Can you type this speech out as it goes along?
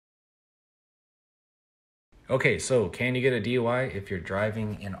Okay, so can you get a DUI if you're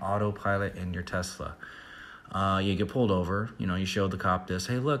driving in autopilot in your Tesla? You get pulled over, you show the cop this,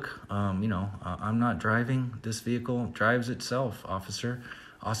 hey, look, I'm not driving. This vehicle drives itself, officer,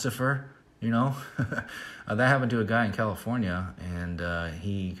 That happened to a guy in California, and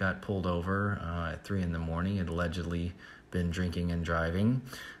he got pulled over at 3 in the morning. Had allegedly been drinking and driving,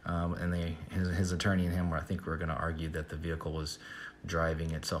 and his attorney and him I think were going to argue that the vehicle was driving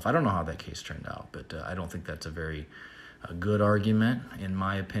itself. I don't know how that case turned out, but I don't think that's a very good argument, in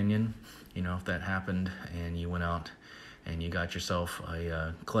my opinion. If that happened and you went out and you got yourself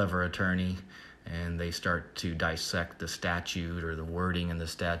a clever attorney and they start to dissect the statute or the wording in the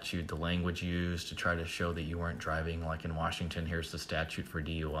statute, the language used to try to show that you weren't driving, like in Washington, here's the statute for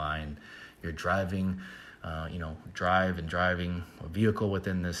DUI, and you're driving, driving a vehicle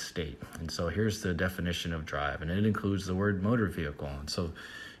within this state. And so here's the definition of drive, and it includes the word motor vehicle. And so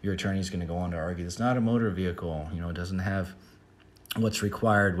your attorney is going to go on to argue it's not a motor vehicle. It doesn't have what's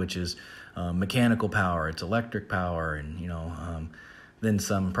required, which is mechanical power, it's electric power, and then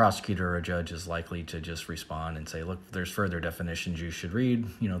some prosecutor or a judge is likely to just respond and say, look, there's further definitions you should read.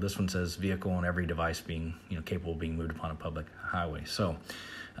 This one says vehicle and every device being capable of being moved upon a public highway. So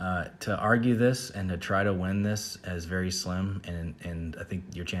to argue this and to try to win this is very slim, and I think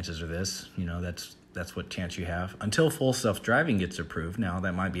your chances are this, that's what chance you have until full self-driving gets approved. Now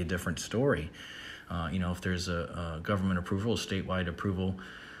that might be a different story. If there's a government approval, a statewide approval,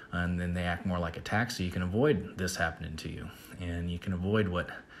 and then they act more like a taxi, you can avoid this happening to you. And you can avoid what,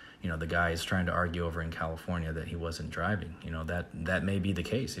 the guy is trying to argue over in California, that he wasn't driving. That may be the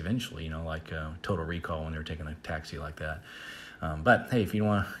case eventually, like total recall when they're taking a taxi like that. But hey, if you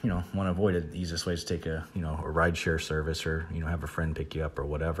want to avoid it, the easiest way is to take a rideshare service, or, have a friend pick you up or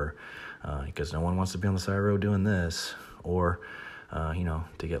whatever, because no one wants to be on the side of the road doing this, or,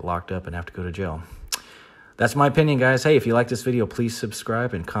 to get locked up and have to go to jail. That's my opinion, guys. Hey, if you like this video, please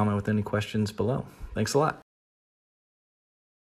subscribe and comment with any questions below. Thanks a lot.